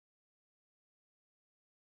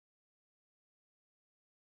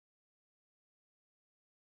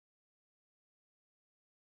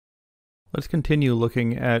Let's continue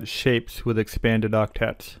looking at shapes with expanded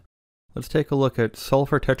octets. Let's take a look at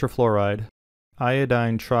sulfur tetrafluoride,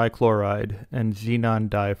 iodine trichloride, and xenon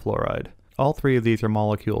difluoride. All three of these are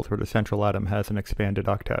molecules where the central atom has an expanded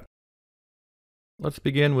octet. Let's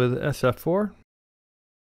begin with SF4.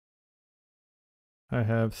 I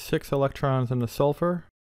have 6 electrons in the sulfur,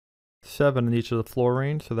 7 in each of the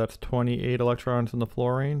fluorines, so that's 28 electrons in the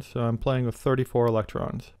fluorine, so I'm playing with 34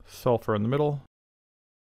 electrons. Sulfur in the middle,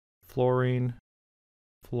 fluorine,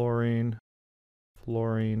 fluorine,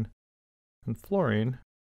 fluorine, and fluorine.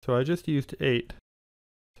 So I just used 8,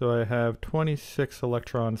 so I have 26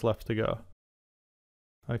 electrons left to go.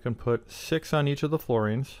 I can put 6 on each of the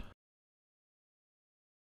fluorines.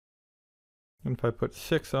 And if I put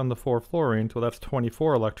 6 on the 4 fluorines, well, that's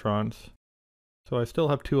 24 electrons. So I still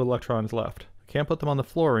have 2 electrons left. I can't put them on the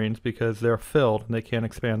fluorines because they're filled and they can't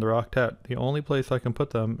expand their octet. The only place I can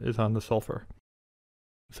put them is on the sulfur.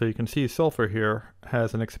 So you can see sulfur here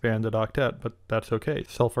has an expanded octet, but that's okay.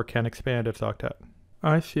 Sulfur can expand its octet.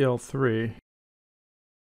 ICl3.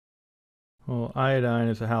 Well, iodine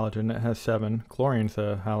is a halogen, it has 7. Chlorine's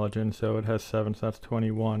a halogen, so it has 7, so that's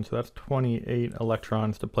 21. So that's 28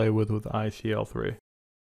 electrons to play with ICl3.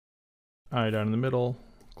 Iodine in the middle,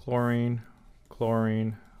 chlorine,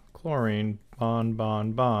 chlorine, chlorine, bond,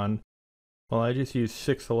 bond, bond. Well, I just used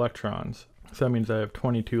 6 electrons, so that means I have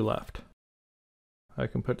 22 left. I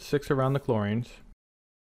can put 6 around the chlorines.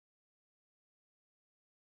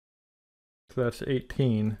 So that's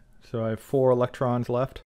 18, so I have 4 electrons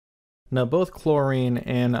left. Now both chlorine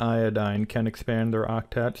and iodine can expand their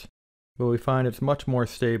octets, but we find it's much more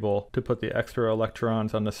stable to put the extra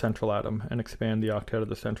electrons on the central atom and expand the octet of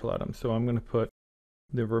the central atom. So I'm going to put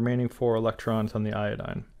the remaining 4 electrons on the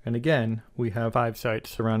iodine. And again, we have 5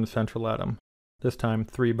 sites around the central atom. This time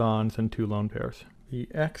 3 bonds and 2 lone pairs. The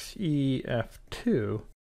XeF2,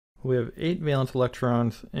 we have 8 valence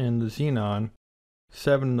electrons in the xenon,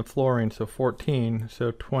 7 in the fluorine, so 14,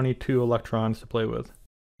 so 22 electrons to play with.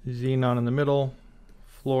 Xenon in the middle,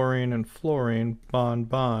 fluorine and fluorine, bond,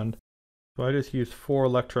 bond. So I just used 4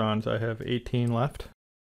 electrons, I have 18 left.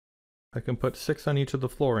 I can put 6 on each of the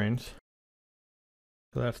fluorines.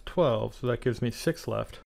 So that's 12, so that gives me 6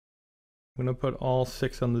 left. I'm going to put all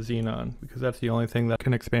 6 on the xenon, because that's the only thing that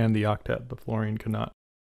can expand the octet, the fluorine cannot.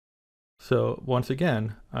 So once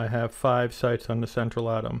again, I have 5 sites on the central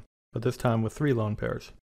atom, but this time with 3 lone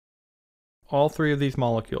pairs. All 3 of these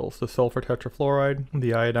molecules, the sulfur tetrafluoride,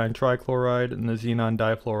 the iodine trichloride, and the xenon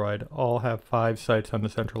difluoride, all have 5 sites on the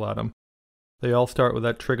central atom. They all start with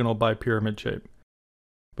that trigonal bipyramid shape.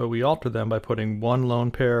 But we alter them by putting 1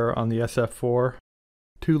 lone pair on the SF4,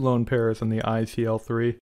 2 lone pairs on the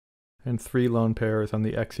ICl3, and 3 lone pairs on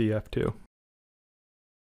the XeF2.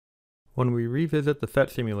 When we revisit the PhET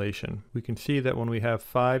simulation, we can see that when we have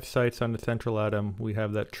 5 sites on the central atom, we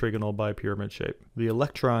have that trigonal bipyramid shape. The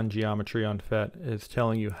electron geometry on PhET is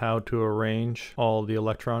telling you how to arrange all the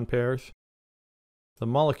electron pairs. The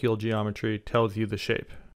molecule geometry tells you the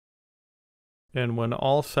shape. And when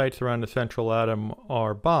all sites around the central atom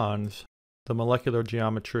are bonds, the molecular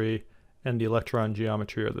geometry and the electron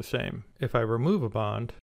geometry are the same. If I remove a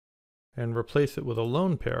bond and replace it with a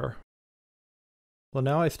lone pair, well,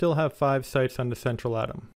 now I still have 5 sites on the central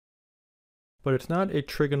atom. But it's not a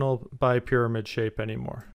trigonal bipyramid shape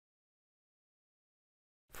anymore.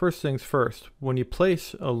 First things first, when you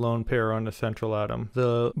place a lone pair on the central atom,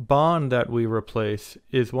 the bond that we replace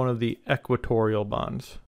is one of the equatorial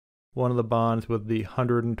bonds. One of the bonds with the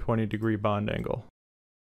 120-degree bond angle.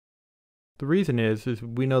 The reason is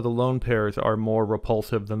we know the lone pairs are more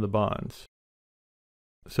repulsive than the bonds.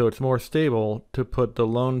 So it's more stable to put the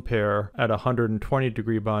lone pair at a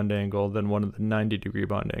 120-degree bond angle than one of the 90-degree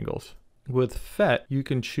bond angles. With PhET, you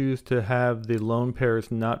can choose to have the lone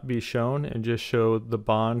pairs not be shown and just show the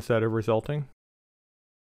bonds that are resulting.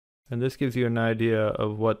 And this gives you an idea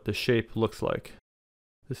of what the shape looks like.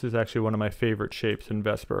 This is actually one of my favorite shapes in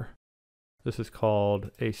Vesper. This is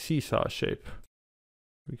called a seesaw shape,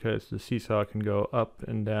 because the seesaw can go up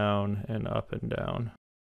and down and up and down.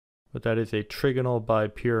 But that is a trigonal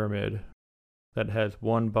bipyramid that has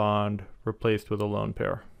 1 bond replaced with a lone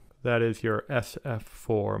pair. That is your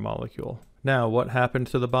SF4 molecule. Now, what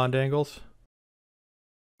happens to the bond angles?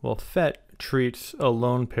 Well, PhET treats a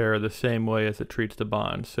lone pair the same way as it treats the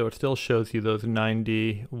bonds, so it still shows you those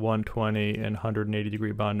 90, 120, and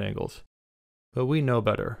 180-degree bond angles. But we know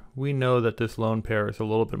better. We know that this lone pair is a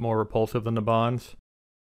little bit more repulsive than the bonds.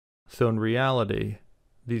 So in reality,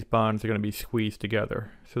 these bonds are going to be squeezed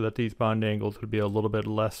together so that these bond angles would be a little bit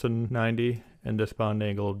less than 90 and this bond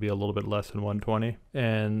angle would be a little bit less than 120.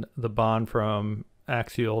 And the bond from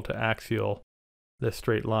axial to axial this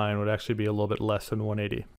straight line would actually be a little bit less than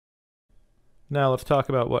 180. Now let's talk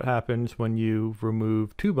about what happens when you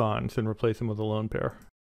remove 2 bonds and replace them with a lone pair.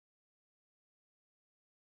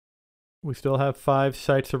 We still have 5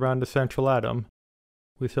 sites around the central atom.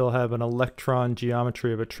 We still have an electron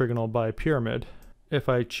geometry of a trigonal bipyramid. If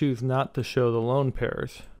I choose not to show the lone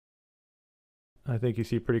pairs, I think you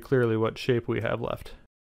see pretty clearly what shape we have left.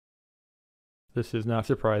 This is not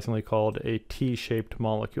surprisingly called a T-shaped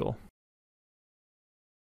molecule,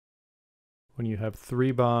 when you have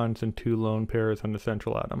 3 bonds and 2 lone pairs on the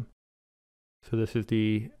central atom. So this is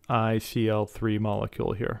the ICl3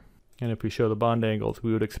 molecule here. And if we show the bond angles,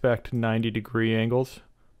 we would expect 90-degree angles,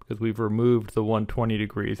 because we've removed the 120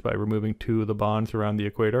 degrees by removing 2 of the bonds around the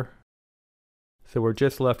equator. So we're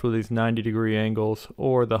just left with these 90-degree angles,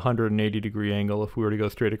 or the 180-degree angle if we were to go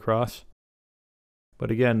straight across. But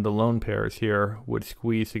again, the lone pairs here would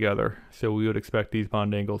squeeze together, so we would expect these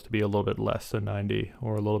bond angles to be a little bit less than 90,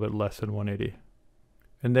 or a little bit less than 180.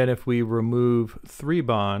 And then if we remove 3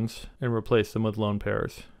 bonds and replace them with lone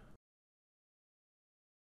pairs,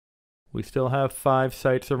 we still have 5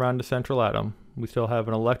 sites around the central atom. We still have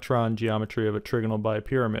an electron geometry of a trigonal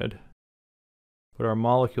bipyramid, but our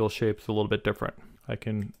molecule shape's a little bit different. I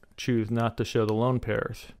can choose not to show the lone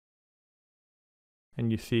pairs,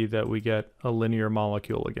 and you see that we get a linear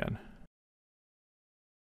molecule again.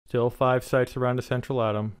 Still 5 sites around the central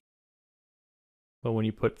atom, but when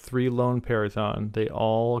you put 3 lone pairs on, they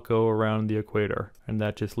all go around the equator, and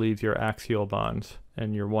that just leaves your axial bonds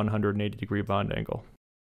and your 180-degree bond angle.